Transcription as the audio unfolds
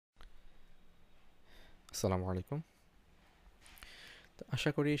আসসালামু আলাইকুম। তো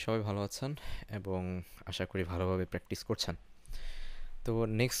আশা করি সবাই ভালো আছেন এবং আশা করি ভালোভাবে প্র্যাকটিস করছেন। তো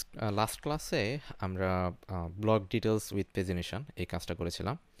লাস্ট ক্লাসে আমরা ব্লক ডিটেলস উইথ পেজিনেশন এই কাজটা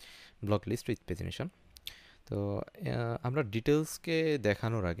করেছিলাম, ব্লক লিস্ট উইথ পেজিনেশন। তো আমরা ডিটেলসকে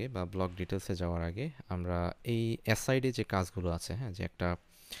দেখানোর আগে বা ব্লক ডিটেলসে যাওয়ার আগে আমরা এই অ্যাসাইডে যে কাজগুলো আছে, হ্যাঁ, যে একটা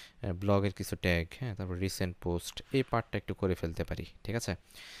ব্লগের কিছু ট্যাগ, হ্যাঁ, তারপর রিসেন্ট পোস্ট, এই পার্টটা একটু করে ফেলতে পারি, ঠিক আছে?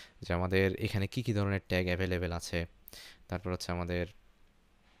 যে আমাদের এখানে কি কি ধরনের ট্যাগ অ্যাভেলেবেল আছে, তারপর হচ্ছে আমাদের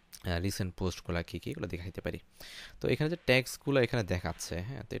রিসেন্ট পোস্টগুলো কী কী এগুলো দেখাইতে পারি। তো এখানে যে ট্যাগসগুলো এখানে দেখাচ্ছে,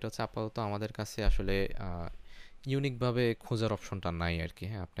 হ্যাঁ, তো এটা হচ্ছে আপাতত আমাদের কাছে আসলে ইউনিকভাবে খোঁজার অপশনটা নাই আর কি।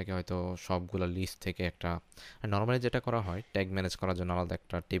 হ্যাঁ, আপনাকে হয়তো সবগুলো লিস্ট থেকে একটা, নর্মালি যেটা করা হয় ট্যাগ ম্যানেজ করার জন্য আলাদা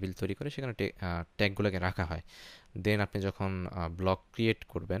একটা টেবিল তৈরি করে সেখানে ট্যাগগুলোকে রাখা হয়। দেন আপনি যখন ব্লগ ক্রিয়েট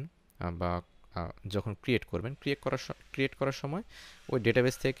করবেন বা যখন ক্রিয়েট করার সময় ওই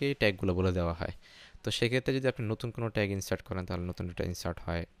ডেটাবেস থেকেই ট্যাগগুলো বলে দেওয়া হয়। তো সেক্ষেত্রে যদি আপনি নতুন কোনো ট্যাগ ইনসার্ট করেন তাহলে নতুন ডেটা ইনসার্ট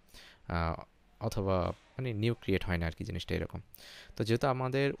হয়, আহ, অথবা মানে নিউ ক্রিয়েট হয় না আর কি, জিনিসটা এরকম। তো যেহেতু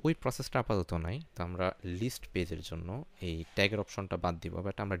আমাদের ওই প্রসেসটা আপাতত নাই, তো আমরা লিস্ট পেজের জন্য এই ট্যাগের অপশনটা বাদ দিব,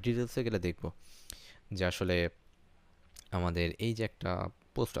 বাট আমরা ডিটেলসে গেলে দেখব যে আসলে আমাদের এই যে একটা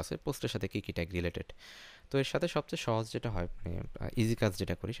পোস্ট আছে, পোস্টের সাথে কী কী ট্যাগ রিলেটেড। তো এর সাথে সবচেয়ে সহজ যেটা হয়, মানে ইজি কাজ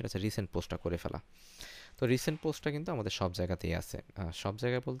যেটা করি সেটা হচ্ছে রিসেন্ট পোস্টটা করে ফেলা। তো রিসেন্ট পোস্টটা কিন্তু আমাদের সব জায়গাতেই আছে, সব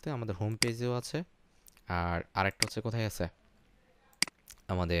জায়গায় বলতে আমাদের হোম পেজেও আছে, আর আরেকটা হচ্ছে কোথায় আছে,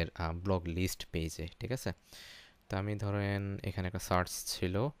 আমাদের ব্লগ লিস্ট পেজে, ঠিক আছে? তো আমি ধরেন এখানে একটা সার্চ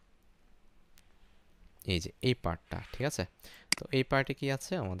ছিল, এই যে এই পার্টটা, ঠিক আছে? তো এই পার্টে কি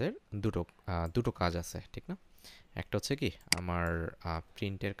আছে আমাদের, দুটো দুটো কাজ আছে, ঠিক না? একটা হচ্ছে কি আমার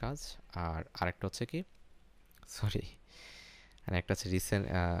প্রিন্টের কাজ, আর আরেকটা হচ্ছে কি, সরি, আর একটা হচ্ছে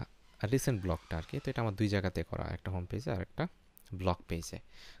রিসেন্ট ব্লগটা আর কি। তো এটা আমার দুই জায়গাতে করা, একটা হোম পেজে আর একটা ব্লগ পেজে।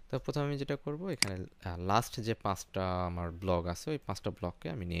 তো প্রথমে আমি যেটা করব, এখানে লাস্ট যে 5টা আমার ব্লগ আছে ওই 5টা ব্লগকে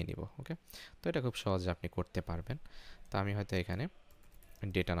আমি নিয়ে নিব, ওকে? তো এটা খুব সহজে আপনি করতে পারবেন। তো আমি হয়তো এখানে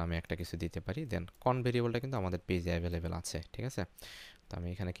ডেটা নামে একটা কিছু দিতে পারি, দেন কন ভেরিয়েবলটা কিন্তু আমাদের পেজে অ্যাভেলেবেল আছে, ঠিক আছে? তো আমি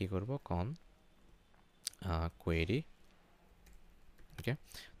এখানে কি করব, কন কোয়েরি, ওকে?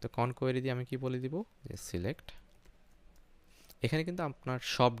 তো কন কোয়েরি দিয়ে আমি কি বলে দিব, যে সিলেক্ট। এখানে কিন্তু আপনার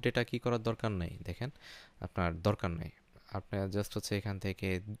সব ডেটা কি করার দরকার নাই, দেখেন, আপনার দরকার নাই। আপনার জাস্ট হচ্ছে এখান থেকে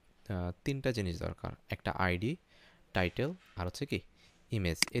 3টা জিনিস দরকার, একটা আইডি, টাইটেল, আর হচ্ছে কি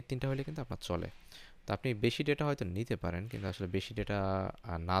ইমেজ। এই 3টা হলে কিন্তু আপনার চলে। তো আপনি বেশি ডেটা হয়তো নিতে পারেন, কিন্তু আসলে বেশি ডেটা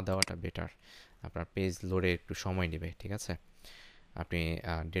না দেওয়াটা বেটার। আপনার পেজ লোডে একটু সময় নেবে, ঠিক আছে? আপনি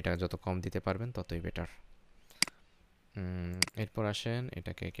ডেটা যত কম দিতে পারবেন ততই বেটার। এরপর আসেন,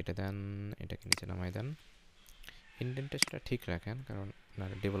 এটাকে কেটে দেন, এটাকে নিচে নামাই দেন, ইনডেন্টেশনটা ঠিক রাখেন কারণ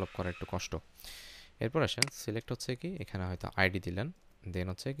ডেভেলপ করা একটু কষ্ট। এরপর আসেন, সিলেক্ট হচ্ছে কি, এখানে হয়তো আইডি দিলেন, দেন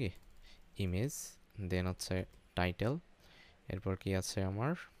হচ্ছে কি ইমেজ, দেন হচ্ছে টাইটেল। এরপর কি আছে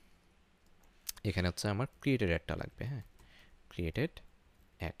আমার, এখানে হচ্ছে আমার ক্রিয়েটেড অ্যাডটা লাগবে, হ্যাঁ, ক্রিয়েটেড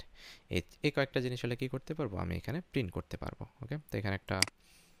অ্যাড। এই কয়েকটা জিনিস হলে কী করতে পারবো, আমি এখানে প্রিন্ট করতে পারবো, ওকে? তো এখানে একটা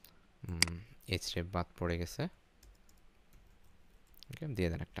এইচরেফ বাদ পড়ে গেছে, ওকে, দিয়ে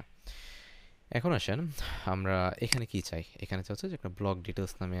দেন একটা। এখন আসেন, আমরা এখানে কি চাই, এখানে হচ্ছে যে একটা ব্লগ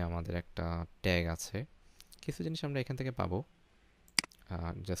ডিটেলস নামে আমাদের একটা ট্যাগ আছে। কিছু জিনিস আমরা এখান থেকে পাবো,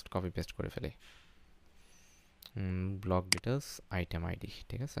 জাস্ট কপি পেস্ট করে ফেলি। ব্লগ ডিটেলস আইটেম আইডি,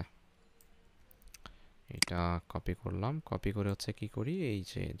 ঠিক আছে? এটা কপি করলাম, কপি করে হচ্ছে কি করি, এই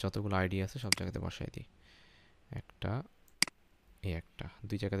যে যতগুলো আইডি আছে সব জায়গাতে বসাই দিই, একটা, এই একটা,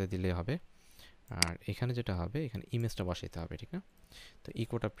 দুই জায়গাতে দিলে হবে। আর এখানে যেটা হবে, এখানে ইমেজটা বসাইতে হবে, ঠিক না? তো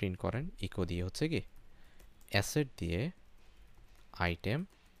ইকোটা প্রিন্ট করেন, ইকো দিয়ে হচ্ছে কি অ্যাসেট দিয়ে আইটেম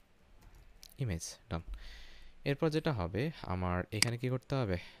ইমেজ, ডান। এরপর যেটা হবে, আমার এখানে কি করতে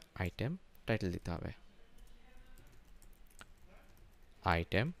হবে, আইটেম টাইটেল দিতে হবে,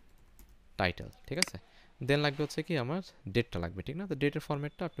 আইটেম টাইটেল, ঠিক আছে? দেন লাগবে হচ্ছে কি আমার ডেটটা লাগবে, ঠিক না? তো ডেটের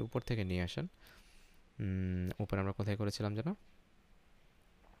ফরম্যাটটা আপনি উপর থেকে নিয়ে আসেন। উপরে আমরা কোথায় করেছিলাম যেন,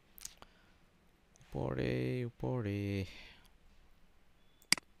 উপরে উপরে,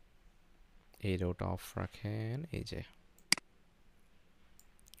 এই রোটা অফ রাখেন, এই যে,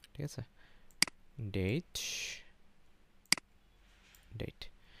 ঠিক আছে, ডেট, ডেট।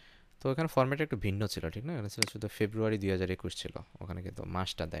 তো এখানে ফরম্যাট একটু ভিন্ন ছিল, ঠিক না? এখানে ছিল শুধু ফেব্রুয়ারি 2021 ছিল, ওখানে কিন্তু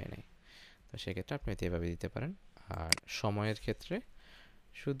মাসটা দেয় নাই। তো সেক্ষেত্রে আপনি এভাবে দিতে পারেন। আর সময়ের ক্ষেত্রে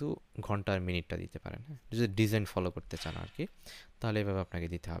শুধু ঘন্টা আর মিনিটটা দিতে পারেন, হ্যাঁ, যদি ডিজাইন ফলো করতে চান আর কি, তাহলে এভাবে আপনাকে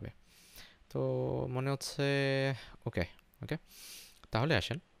দিতে হবে। তো মনে হচ্ছে ওকে, ওকে। তাহলে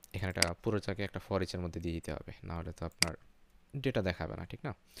আসেন, এখানে একটা পুরোটাকে একটা ফর ইচের মধ্যে দিয়ে দিতে হবে, নাহলে তো আপনার ডেটা দেখাবে না, ঠিক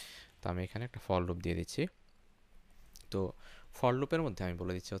না? তো আমি এখানে একটা ফর লুপ দিয়ে দিচ্ছি। তো ফর লুপের মধ্যে আমি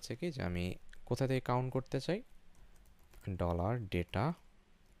বলে দিচ্ছি হচ্ছে কি, যে আমি কোথা থেকে কাউন্ট করতে চাই, ডলার ডেটা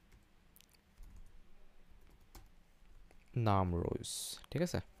নাম রোজ, ঠিক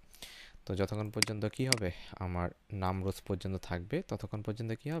আছে। তো যতক্ষণ পর্যন্ত কি হবে, আমার নাম রোজ পর্যন্ত থাকবে ততক্ষণ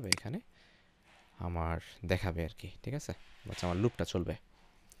পর্যন্ত কি হবে, এখানে আমার দেখাবে আর কি, ঠিক আছে, আচ্ছা আমার লুপটা চলবে।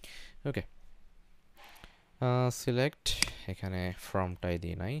 ওকে, সিলেক্ট, এখানে ফর্মটাই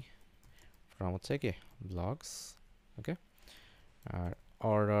দিই নাই, ফর্ম হচ্ছে কি blogs, okay. R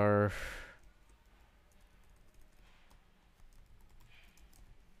order,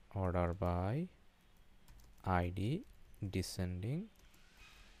 order by ID descending,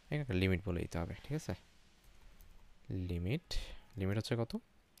 এখানে লিমিট বলে দিতে হবে, ঠিক আছে। লিমিট, লিমিট হচ্ছে কত,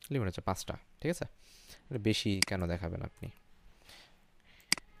 লিমিট হচ্ছে 5টা, ঠিক আছে। বেশি কেন দেখাবেন আপনি,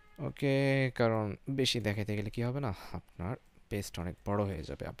 ওকে, কারণ বেশি দেখাতে গেলে কি হবে না, আপনার পেজটা অনেক বড় হয়ে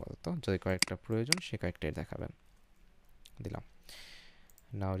যাবে। আপাতত যদি কয়েকটা প্রয়োজন সে কয়েকটাই দেখাবেন, দিলাম।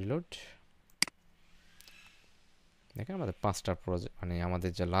 নাও রিলোড, দেখেন আমাদের 5টা প্রজেক্ট, মানে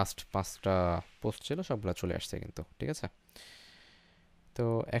আমাদের যে লাস্ট 5টা পোস্ট ছিল সবগুলো চলে আসছে কিন্তু, ঠিক আছে। তো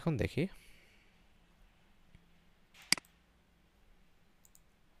এখন দেখি,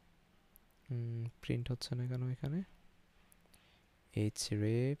 প্রিন্ট হচ্ছে না কেন এখানে, এইচ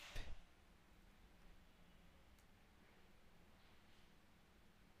রেপ,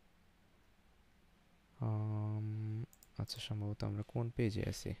 আচ্ছা সম্ভবত আমরা কোন পেজে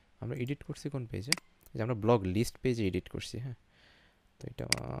আছি, আমরা এডিট করছি কোন পেজে, যে আমরা ব্লগ লিস্ট পেজে এডিট করছি, হ্যাঁ। তো এটা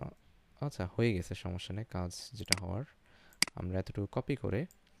আচ্ছা হয়ে গেছে, সমস্যা নেই, কাজ যেটা হওয়ার আমরা এতটুকু কপি করে,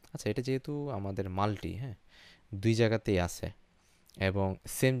 আচ্ছা এটা যেহেতু আমাদের মাল্টি, হ্যাঁ, 2 জায়গাতেই আছে এবং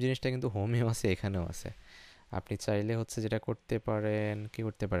সেম জিনিসটা কিন্তু হোমেও আছে এখানেও আছে, আপনি চাইলে হচ্ছে যেটা করতে পারেন, কি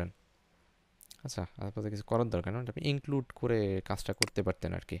করতে পারেন, আচ্ছা আপাতত কিছু করার দরকার না, আপনি ইনক্লুড করে কাজটা করতে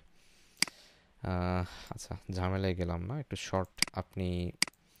পারতেন আর কি। আচ্ছা ঝামেলায় গেলাম না, একটু শর্ট, আপনি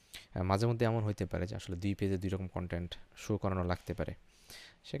মাঝে মধ্যে এমন হইতে পারে যে আসলে 2 পেজে 2 রকম কন্টেন্ট শো করানো লাগতে পারে,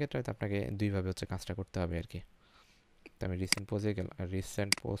 সেক্ষেত্রে হয়তো আপনাকে 2ভাবে হচ্ছে কাজটা করতে হবে আর কি। তো আমি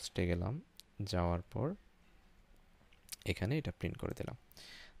রিসেন্ট পোস্টে গেলাম, যাওয়ার পর এখানে এটা প্রিন্ট করে দিলাম।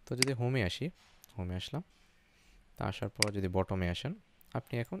 তো যদি হোমে আসি, হোমে আসলাম, তা আসার পর যদি বটমে আসেন,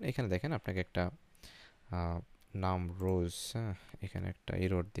 আপনি এখন এখানে দেখেন আপনাকে একটা নাম রোজ, হ্যাঁ, এখানে একটা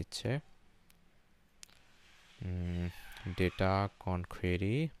এরর দিচ্ছে, data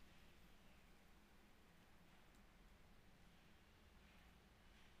কনকোয়েরি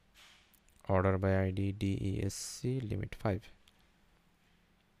order by id desc limit 5,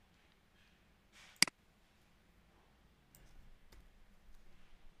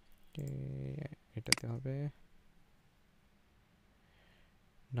 এটাতে হবে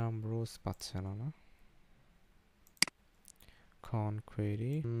নাম রোজ, পাচ্ছে না, না con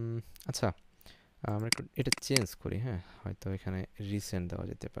query, আচ্ছা আমরা একটু এটা চেঞ্জ করি, হ্যাঁ, হয়তো এখানে রিসেন্ট দেওয়া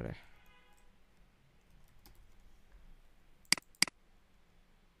যেতে পারে,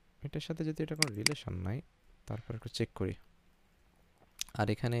 এটার সাথে যদি এটা কোনো রিলেশন নাই, তারপর একটু চেক করি। আর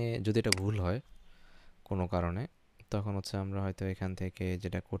এখানে যদি এটা ভুল হয় কোনো কারণে, তখন হচ্ছে আমরা হয়তো এখান থেকে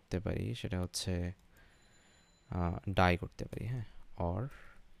যেটা করতে পারি সেটা হচ্ছে ডাই করতে পারি, হ্যাঁ, অর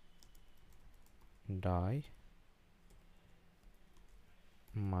ডাই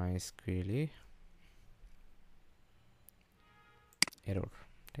মাইস্কুয়েলি এরর,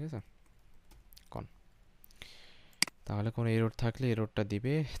 ঠিক আছে, কন, তাহলে কোনো এরর থাকলে এররটা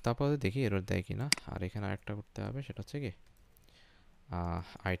দিবে, তারপরে দেখি এরর দেয় কিনা। আর এখানে আরেকটা করতে হবে, সেটা হচ্ছে কি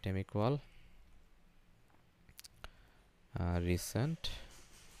আইটেম ইকুয়াল রিসেন্ট,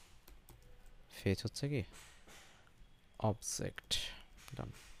 ফেচ হচ্ছে কি অবজেক্ট, ডান।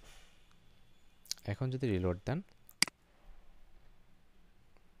 এখন যদি রিলোড দেন,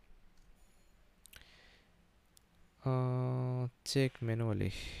 চেক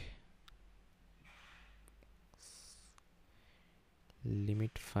ম্যানুয়ালি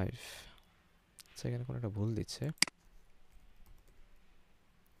লিমিট 5, আচ্ছা এখানে কোনো একটা ভুল দিচ্ছে,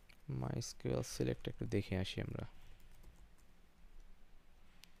 মাইস্কুয়েল সিলেক্ট একটু দেখে আসি আমরা,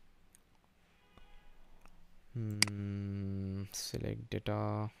 সিলেক্ট ডেটা,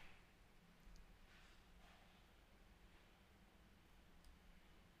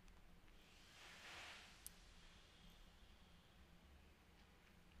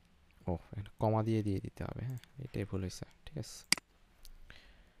 ও এখানে কমা দিয়ে দিতে হবে, হ্যাঁ এটাই ভুল হয়েছে, ঠিক আছে,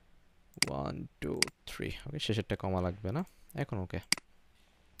 1 2 3, ওকে, শেষেরটা কমা লাগবে না এখন, ওকে।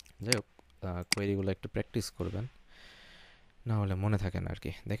 যাই হোক, কোয়েরিগুলো একটু প্র্যাকটিস করবেন, না হলে মনে থাকে না আর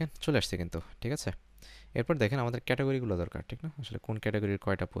কি। দেখেন চলে আসছে কিন্তু, ঠিক আছে। এরপর দেখেন আমাদের ক্যাটাগরিগুলো দরকার, ঠিক না, আসলে কোন ক্যাটাগরির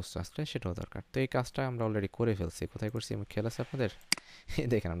কয়টা পোস্ট আসছে সেটাও দরকার। তো এই কাজটা আমরা অলরেডি করে ফেলছি, কোথায় করছি আমি খেয়াল আছে আপনাদের,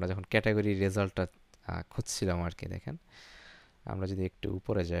 দেখেন আমরা যখন ক্যাটাগরি রেজাল্টটা খুঁজছিলাম আর কি, দেখেন আমরা যদি একটু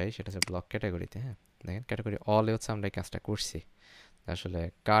উপরে যাই সেটা হচ্ছে ব্লক ক্যাটাগরিতে। হ্যাঁ, দেখেন ক্যাটাগরি অলে হচ্ছে আমরা এই কাজটা করছি। আসলে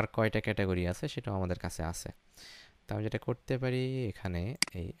কার কয়টা ক্যাটাগরি আছে সেটাও আমাদের কাছে আছে। তো আমি যেটা করতে পারি এখানে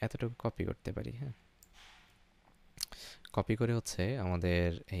এই এতটুকু কপি করতে পারি। হ্যাঁ, কপি করে হচ্ছে আমাদের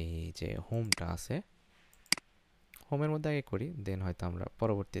এই যে হোমটা আছে, হোমের মধ্যে আগে করি, দেন হয়তো আমরা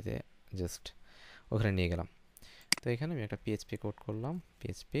পরবর্তীতে জাস্ট ওখানে নিয়ে গেলাম। তো এখানে আমি একটা পিএইচপি কোড করলাম,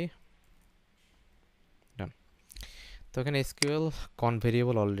 পিএইচপি ডান। তো এখানে এসকিউএল কন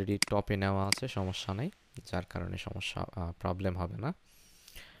ভেরিয়েবল অলরেডি টপে নেওয়া আছে, সমস্যা নেই, যার কারণে সমস্যা প্রবলেম হবে না।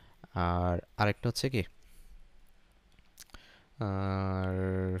 আর আরেকটা হচ্ছে কি, আর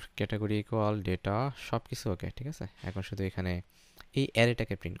ক্যাটাগরি ইকুয়াল ডেটা সব কিছু ওকে, ঠিক আছে। এখন শুধু এখানে এই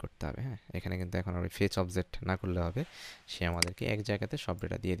অ্যারেটাকে প্রিন্ট করতে হবে। হ্যাঁ, এখানে কিন্তু এখন আর ফেচ অবজেক্ট না করলে হবে, সে আমাদেরকে এক জায়গাতে সব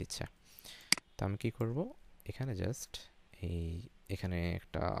ডেটা দিয়ে দিচ্ছে। তো আমি কী করব, এখানে জাস্ট এই এখানে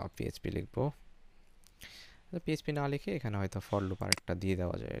একটা পিএইচপি লিখবো। পিএইচপি না লিখে এখানে হয়তো ফর লুপ আরেকটা দিয়ে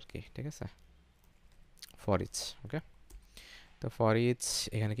দেওয়া যায় আর কি, ঠিক আছে, ফর ইচ। ওকে, তো ফর ইচ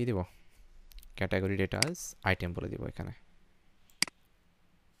এখানে কি দিব, ক্যাটাগরি ডেটাস আইটেম বলে দিব এখানে,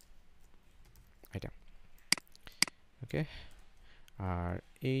 আইটেম। ওকে, আর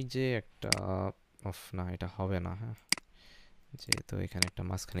এই যে একটা অফ, না এটা হবে না। হ্যাঁ, যেহেতু এখানে একটা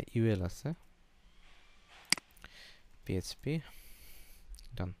মাঝখানে ইউএল আছে, পিএইচপি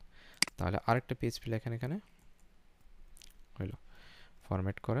ডান। তাহলে আরেকটা পিএইচপি লেখেন এখানে, হইল,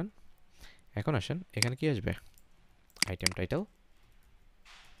 ফরম্যাট করেন। এখন আসেন এখানে কি আসবে, আইটেম টাইটেল,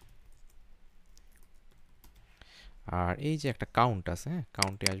 আর এই যে একটা কাউন্ট আছে, হ্যাঁ,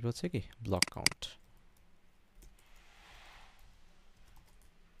 কাউন্টে আসবে হচ্ছে কি ব্লক কাউন্ট,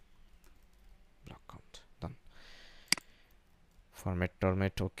 ব্লক কাউন্ট ডান। ফরম্যাট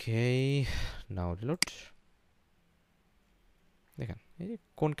টরম্যাট ওকে, নাও রিলোড। দেখেন এই যে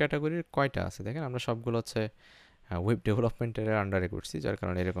কোন ক্যাটাগরির কয়টা আছে, দেখেন আমরা সবগুলো হচ্ছে ওয়েব ডেভেলপমেন্টের আন্ডারে করছি, যার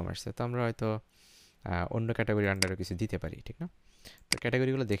কারণে এরকম আসছে। তো আমরা হয়তো অন্য ক্যাটাগরির আন্ডারে কিছু দিতে পারি, ঠিক না? তো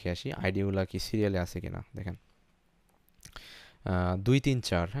ক্যাটাগরিগুলো দেখে আসি, আইডিগুলো কি সিরিয়ালে আছে কিনা। দেখেন 2 3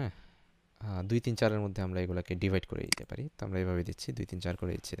 4, হ্যাঁ, 2 3 4-এর মধ্যে আমরা এগুলোকে ডিভাইড করে দিতে পারি। তো আমরা এভাবে দিচ্ছি, 2 3 4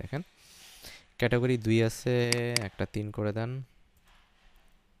 করে দিচ্ছি। দেখেন ক্যাটাগরি 2 আছে, একটা 3 করে দেন,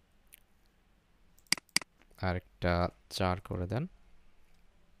 আর একটা 4 করে দেন,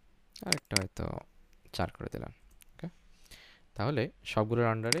 আর একটা হয়তো 4 করে দিলাম। ওকে, তাহলে সবগুলোর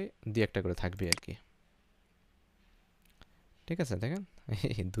আন্ডারে 2 একটা করে থাকবে আর কি, ঠিক আছে। দেখেন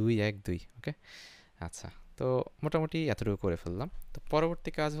 2 1 2, ওকে। আচ্ছা, তো মোটামুটি এতটুকু করে ফেললাম। তো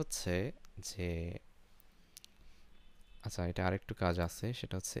পরবর্তী কাজ হচ্ছে যে, আচ্ছা এটা আরেকটু কাজ আছে,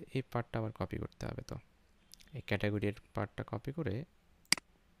 সেটা হচ্ছে এই পার্টটা আবার কপি করতে হবে। তো এই ক্যাটাগরির পার্টটা কপি করে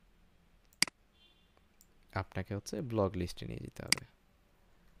আপনাকে হচ্ছে ব্লগ লিস্টে নিয়ে যেতে হবে,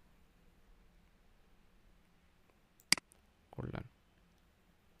 করলেন।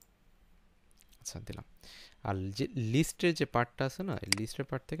 আচ্ছা দিলাম। আর যে লিস্টের যে পার্টটা আছে না, এই লিস্টের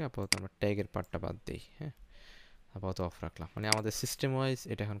পার্ট থেকে আপাতত আমরা ট্যাগের পার্টটা বাদ দিই। হ্যাঁ, আপাতত অফ রাখলাম, মানে আমাদের সিস্টেম ওয়াইজ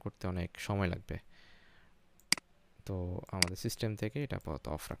এটা এখন করতে অনেক সময় লাগবে, তো আমাদের সিস্টেম থেকে এটা আপাতত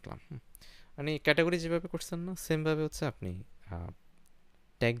অফ রাখলাম। মানে ক্যাটাগরি যেভাবে করছেন না, সেমভাবে হচ্ছে আপনি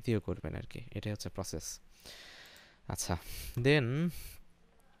ট্যাগ দিয়েও করবেন আর কি, এটাই হচ্ছে প্রসেস। আচ্ছা, দেন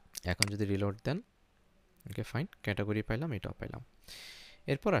এখন যদি রিলোড দেন, ওকে ফাইন, ক্যাটাগরি পাইলাম, এটাও পাইলাম।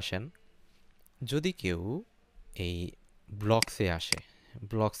 এরপর আসেন, যদি কেউ এই ব্লকসে আসে,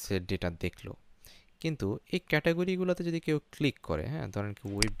 ব্লকসের ডেটা দেখলো, কিন্তু এই ক্যাটাগরিগুলোতে যদি কেউ ক্লিক করে, হ্যাঁ, ধরেন কেউ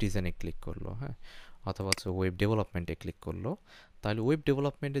ওয়েব ডিজাইনে ক্লিক করলো, হ্যাঁ, অথবা হচ্ছে ওয়েব ডেভেলপমেন্টে ক্লিক করলো, তাহলে ওয়েব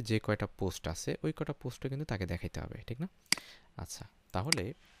ডেভেলপমেন্টে যে কয়টা পোস্ট আছে ওই কয়টা পোস্টও কিন্তু তাকে দেখাইতে হবে, ঠিক না? আচ্ছা, তাহলে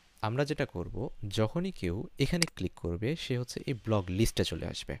আমরা যেটা করব, যখনই কেউ এখানে ক্লিক করবে সে হচ্ছে এই ব্লগ লিস্টে চলে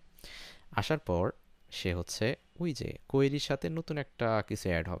আসবে। আসার পর সে হচ্ছে ওই যে কোয়েরির সাথে নতুন একটা কিছু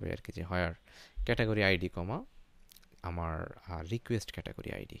অ্যাড হবে আর কি, যে হয়ার ক্যাটাগরি আইডি কমা আমার রিকোয়েস্ট ক্যাটাগরি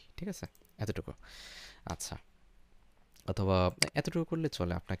আইডি, ঠিক আছে, এতটুকু। আচ্ছা, অথবা এতটুকু করলে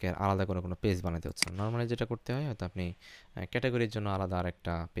চলে, আপনাকে আর আলাদা কোনো পেজ বানাতে হচ্ছে না। নর্মালি যেটা করতে হয়, হয়তো আপনি ক্যাটাগরির জন্য আলাদা আর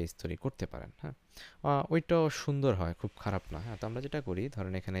একটা পেজ তৈরি করতে পারেন। হ্যাঁ, ওইটাও সুন্দর হয়, খুব খারাপ না। হ্যাঁ, তো আমরা যেটা করি,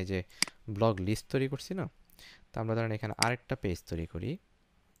 ধরেন এখানে যে ব্লগ লিস্ট তৈরি করছি না, তো আমরা ধরেন এখানে আরেকটা পেজ তৈরি করি,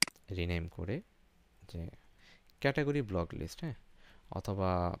 রিনেম করে যে ক্যাটাগরি ব্লগ লিস্ট, হ্যাঁ, অথবা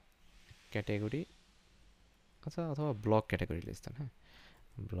ক্যাটাগরি, আচ্ছা, অথবা ব্লগ ক্যাটাগরি লিস্ট দেন, হ্যাঁ,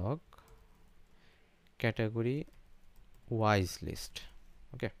 ব্লগ ক্যাটাগরি ওয়াইজ লিস্ট।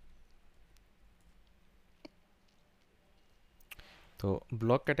 ওকে, তো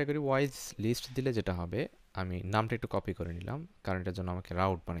ব্লক ক্যাটাগরি ওয়াইজ লিস্ট দিলে যেটা হবে, আমি নামটা একটু কপি করে নিলাম, কারণ এটার জন্য আমাকে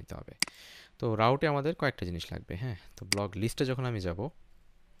রাউট বানাইতে হবে। তো রাউটে আমাদের কয়েকটা জিনিস লাগবে। হ্যাঁ, তো ব্লক লিস্টে যখন আমি যাব,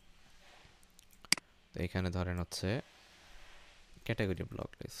 তো এখানে ধরেন হচ্ছে ক্যাটাগরি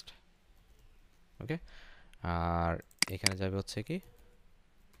ব্লক লিস্ট। ওকে, আর এখানে যাবে হচ্ছে কি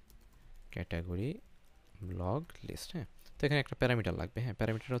ক্যাটাগরি ব্লক লিস্ট। হ্যাঁ, তো এখানে একটা প্যারামিটার লাগবে। হ্যাঁ,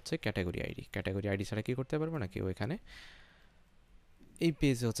 প্যারামিটার হচ্ছে ক্যাটাগরি আইডি। ক্যাটাগরি আইডি ছাড়া কি করতে পারবে না কেউ এখানে এই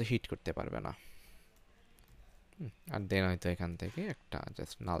পেজে হচ্ছে হিট করতে পারবে না। আর দেন হয়তো এখান থেকে একটা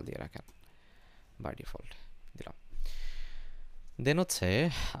জাস্ট নাল দিয়ে রাখেন বাই ডিফল্ট দিলাম। দেন হচ্ছে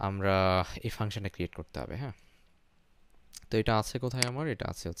আমরা এই ফাংশনটা ক্রিয়েট করতে হবে। হ্যাঁ, তো এটা আছে কোথায় আমার? এটা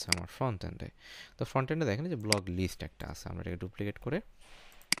আছে হচ্ছে আমার ফ্রন্ট এন্ডে। তো ফ্রন্ট এন্ডে দেখেন যে ব্লক লিস্ট একটা আছে, আমরা এটাকে ডুপ্লিকেট করে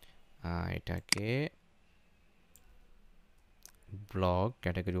এটাকে ব্লক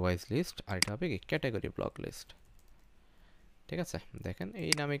ক্যাটাগরি ওয়াইজ লিস্ট, আর এটা হবে কি ক্যাটাগরি ব্লক লিস্ট। ঠিক আছে, দেখেন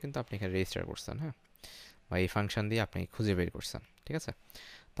এই নামে কিন্তু আপনি এখানে রেজিস্টার করছেন। হ্যাঁ, বা এই ফাংশন দিয়ে আপনি খুঁজে বের করছেন। ঠিক আছে,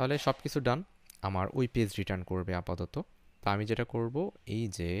 তাহলে সব কিছু ডান। আমার ওই পেজ রিটার্ন করবে আপাতত। তো আমি যেটা করব, এই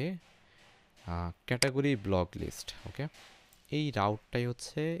যে ক্যাটাগরি ব্লক লিস্ট, ওকে, এই রাউটটাই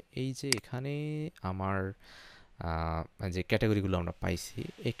হচ্ছে এই যে এখানে আমার যে ক্যাটাগরিগুলো আমরা পাইছি,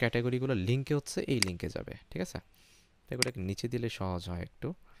 এই ক্যাটাগরিগুলো লিঙ্কে হচ্ছে এই লিঙ্কে যাবে। ঠিক আছে, এগুলোকে নিচে দিলে সহজ হয় একটু।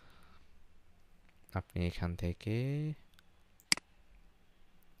 আপনি এখান থেকে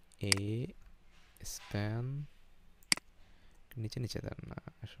এ স্প্যান নিচে নিচে দেন না,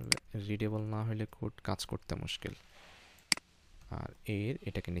 আসলে রিডেবল না হলে কোড কাজ করতে মুশকিল। আর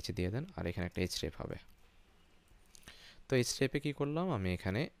এটাকে নিচে দিয়ে দেন, আর এখানে একটা এইচটিএফ হবে। তো এইচটিএফে কি করলাম, আমি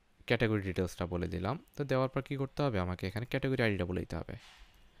এখানে ক্যাটাগরি ডিটেলসটা বলে দিলাম। তো দেওয়ার পর কি করতে হবে, আমাকে এখানে ক্যাটাগরি আইডিটা বলে দিতে হবে।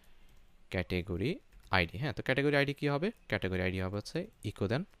 Category ID. হ্যাঁ, তো ক্যাটাগরি আইডি কি হবে? ক্যাটাগরি আইডি হবে হচ্ছে ইকো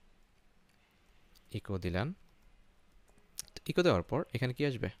দেন, ইকো দিলেন। ইকো দেওয়ার পর এখানে কি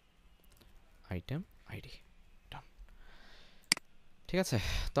আসবে? Item ID. ঠিক আছে,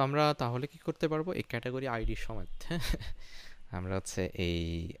 তো আমরা তাহলে কি করতে পারবো, এই ক্যাটাগরি আইডির সমেত আমরা হচ্ছে এই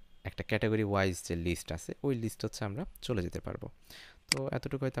একটা ক্যাটাগরি ওয়াইজ যে লিস্ট আছে ওই লিস্ট হচ্ছে আমরা চলে যেতে পারবো। তো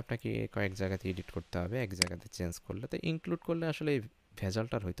এতটুকু হয়তো আপনাকে কয়েক জায়গাতে এডিট করতে হবে, এক জায়গাতে চেঞ্জ করলে, তো ইনক্লুড করলে আসলে এই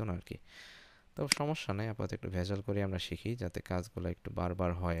ভেজালটার হইতো না আর কি। তো সমস্যা নেই, আপাতত একটু ভেজাল করে আমরা শিখি যাতে কাজগুলো একটু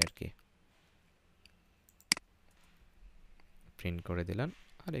বারবার হয় আর কি। প্রিন্ট করে দিলেন,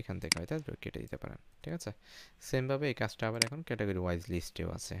 আর এখান থেকে হয়তো কেটে দিতে পারেন। ঠিক আছে, সেমভাবে এই কাজটা আবার এখন ক্যাটাগরি ওয়াইজ লিস্টেও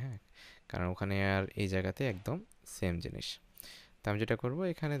আছে। হ্যাঁ, কারণ ওখানে আর এই জায়গাতে একদম সেম জিনিস। তো আমি যেটা করবো,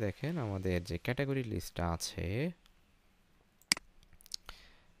 এখানে দেখেন আমাদের যে ক্যাটাগরি লিস্টটা আছে,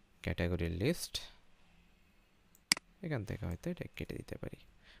 ক্যাটাগরি লিস্ট, এখান থেকে হয়তো এটা কেটে দিতে পারি।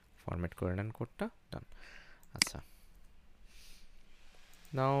 ফরম্যাট করে নেন কোডটা, ডান। আচ্ছা,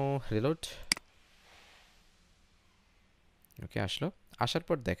 নাও রিলোড। ওকে, আসলো। আসার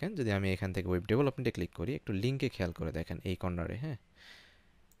পর দেখেন যদি আমি এখান থেকে ওয়েব ডেভেলপমেন্টে ক্লিক করি, একটু লিঙ্কে খেয়াল করে দেখেন এই কর্নারে। হ্যাঁ,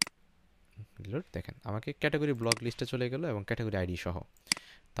 রিলোড, দেখেন আমাকে ক্যাটাগরি ব্লক লিস্টে চলে গেল এবং ক্যাটাগরি আইডি সহ।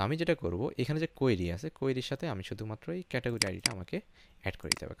 তো আমি যেটা করব, এখানে যে কোয়েরি আছে, কোয়েরির সাথে আমি শুধুমাত্র এই ক্যাটাগরি আইডিটা আমাকে অ্যাড করে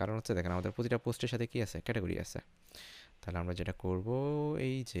দিতে হবে। কারণ হচ্ছে দেখেন আমাদের প্রতিটা পোস্টের সাথে কি আছে? ক্যাটাগরি আছে। তাহলে আমরা যেটা করব,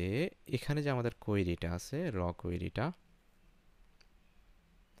 এই যে এখানে যে আমাদের কোয়েরিটা আছে, কোয়েরিটা,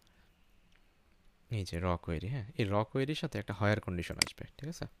 এই যে কোয়েরি, হ্যাঁ, এই কোয়েরির সাথে একটা হায়ার কন্ডিশন আসবে। ঠিক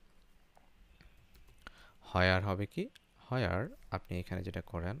আছে, হায়ার হবে কি? হায়ার আপনি এখানে যেটা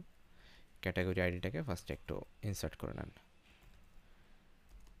করেন, ক্যাটাগরি আইডিটাকে ফার্স্টে একটু ইনসার্ট করে নেন।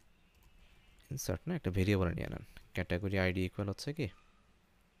 ইনসার্ট না, একটা ভেরিয়েবল নিয়ে নেন। ক্যাটাগরি আইডি ইকুয়াল হচ্ছে কি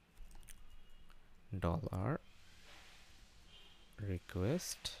ডলার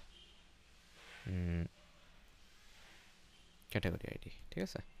রিকোয়েস্ট ক্যাটাগরি আইডি। ঠিক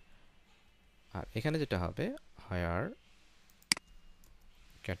আছে, আর এখানে যেটা হবে হায়ার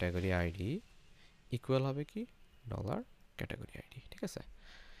ক্যাটাগরি আইডি ইকুয়াল হবে কি ডলার ক্যাটাগরি আইডি। ঠিক আছে,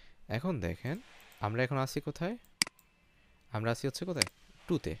 এখন দেখেন আমরা এখন আসি কোথায়? আমরা আসি হচ্ছে কোথায়?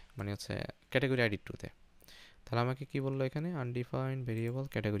 টুতে, মানে হচ্ছে ক্যাটাগরি আইডি টুতে। তাহলে আমাকে কি বললো এখানে? Undefined variable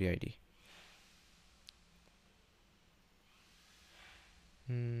category ID.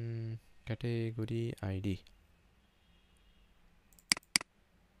 Category ID,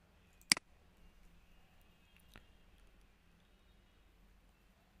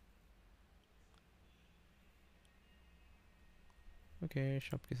 ওকে,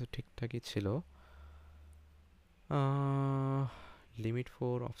 সব কিছু ঠিকঠাকই ছিল। Limit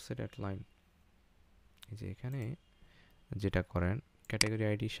for offset at line, এই যে এখানে যেটা করেন ক্যাটাগরি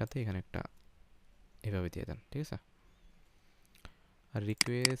আইডির সাথে এখানে একটা এভাবে দিয়ে দেন। ঠিক আছে, আর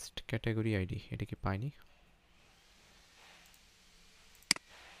রিকোয়েস্ট ক্যাটাগরি আইডি এটা কি পাইনি?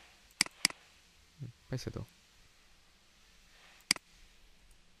 পাইছে তো।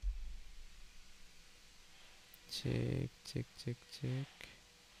 Check check check check,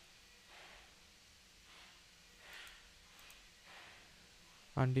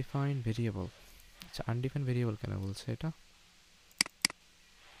 undefined variable. আচ্ছা, আনডিফাইন্ড ভেরিয়েবল কেন বলছে এটা?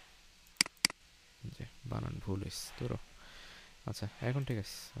 বানান ভুল হয়েছে তোর। আচ্ছা এখন ঠিক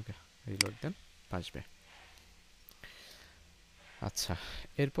আছে, ওকে রিলোড দেন, আসবে। আচ্ছা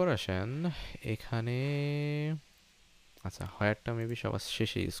এরপর আসেন এখানে, আচ্ছা হোয়ারটা মেবি সবার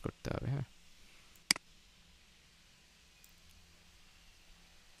শেষে ইউজ করতে হবে। হ্যাঁ,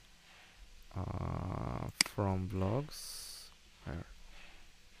 ফ্রম ব্লগস হোয়ার,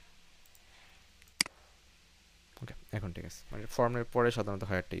 ওকে এখন ঠিক আছে, মানে ফর্মের পরে সাধারণত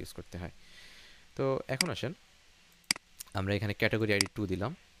হোয়ারটা ইউজ করতে হয়। তো এখন আসেন আমরা এখানে ক্যাটাগরি আইডি 2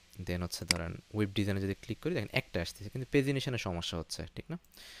 দিলাম, দেন হচ্ছে ধরেন ওয়েব ডিজাইনে যদি ক্লিক করি দেখেন একটা আসতেছে, কিন্তু পেজিনেশনের সমস্যা হচ্ছে, ঠিক না?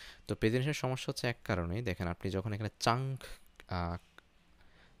 তো পেজিনেশনের সমস্যা হচ্ছে এক কারণেই, দেখেন আপনি যখন এখানে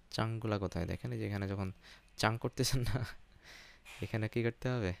চাংগুলা কোথায় দেখেন, এই যে এখানে যখন চাং করতেছেন না, এখানে কি করতে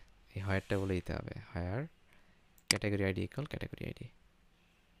হবে, এই হায়ারটা বলে দিতে হবে, higher category ID equal category ID,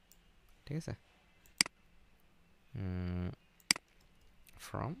 ঠিক আছে,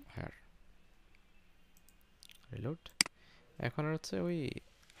 ফ্রম হায়ার রিলোড। এখন আর হচ্ছে ওই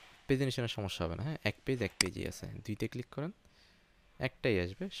পেজিনেশনের সমস্যা হবে না। হ্যাঁ, এক পেজই আছে, দুইতে ক্লিক করেন একটাই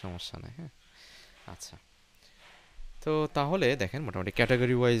আসবে, সমস্যা নাই। হ্যাঁ, আচ্ছা তো তাহলে দেখেন মোটামুটি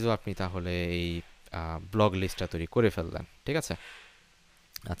ক্যাটাগরি ওয়াইজও আপনি তাহলে এই ব্লগ লিস্টটা তৈরি করে ফেললেন, ঠিক আছে।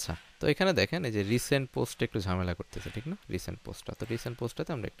 আচ্ছা তো এখানে দেখেন এই যে রিসেন্ট পোস্টে একটু ঝামেলা করতেছে, ঠিক না? রিসেন্ট পোস্টটা, তো রিসেন্ট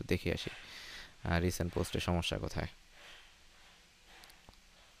পোস্টটাতে আমরা একটু দেখে আসি রিসেন্ট পোস্টের সমস্যা কোথায়।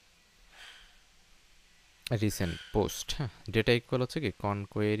 রিসেন্ট পোস্ট, হ্যাঁ, ডেটা ইকুয়াল হচ্ছে কি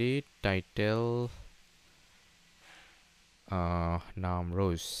কনকোয়েরি টাইটেল নাম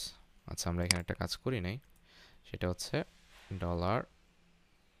রোজ। আচ্ছা আমরা এখানে একটা কাজ করি নাই, সেটা হচ্ছে ডলার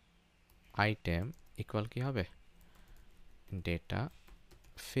আইটেম ইকুয়াল কি হবে, ডেটা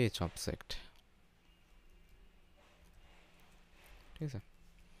ফেচ অবজেক্ট, ঠিক আছে।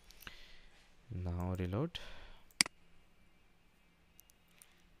 নাও রিলোড,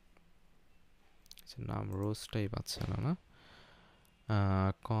 নাম রোজটাই পাচ্ছে না, না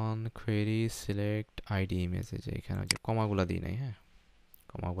কন কোয়েরি সিলেক্ট আইডি ইমেজে যে এখানে যে কমাগুলা দিই নাই, হ্যাঁ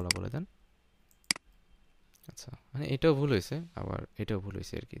কমাগুলা বলে দেন। আচ্ছা মানে এটাও ভুল হয়েছে, আবার এটাও ভুল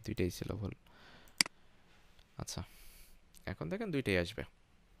হয়েছে আর কি, দুইটাই ছিল ভুল। আচ্ছা এখন দেখেন দুইটাই আসবে।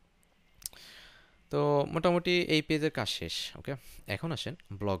 তো মোটামুটি এই পেজের কাজ শেষ, ওকে। এখন আসেন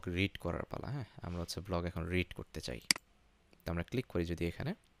ব্লগ রিড করার পালা। হ্যাঁ, আমরা হচ্ছে ব্লগ এখন রিড করতে চাই, তো আমরা ক্লিক করি যদি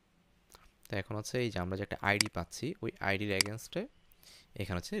এখানে, তো এখন হচ্ছে এই যে আমরা যে একটা আইডি পাচ্ছি ওই আইডির এগেনস্টে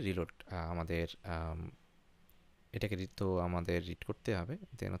এখানে হচ্ছে রিলোড আমাদের এটাকে তো আমাদের রিড করতে হবে,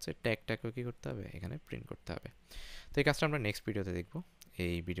 দেন হচ্ছে ট্যাগটাকেও কী করতে হবে, এখানে প্রিন্ট করতে হবে। তো এই কাজটা আমরা নেক্সট ভিডিওতে দেখব।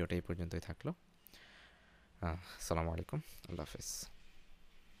 এই ভিডিওটা এই পর্যন্তই থাকলো। আসসালামু আলাইকুম, আল্লাহ হাফেজ।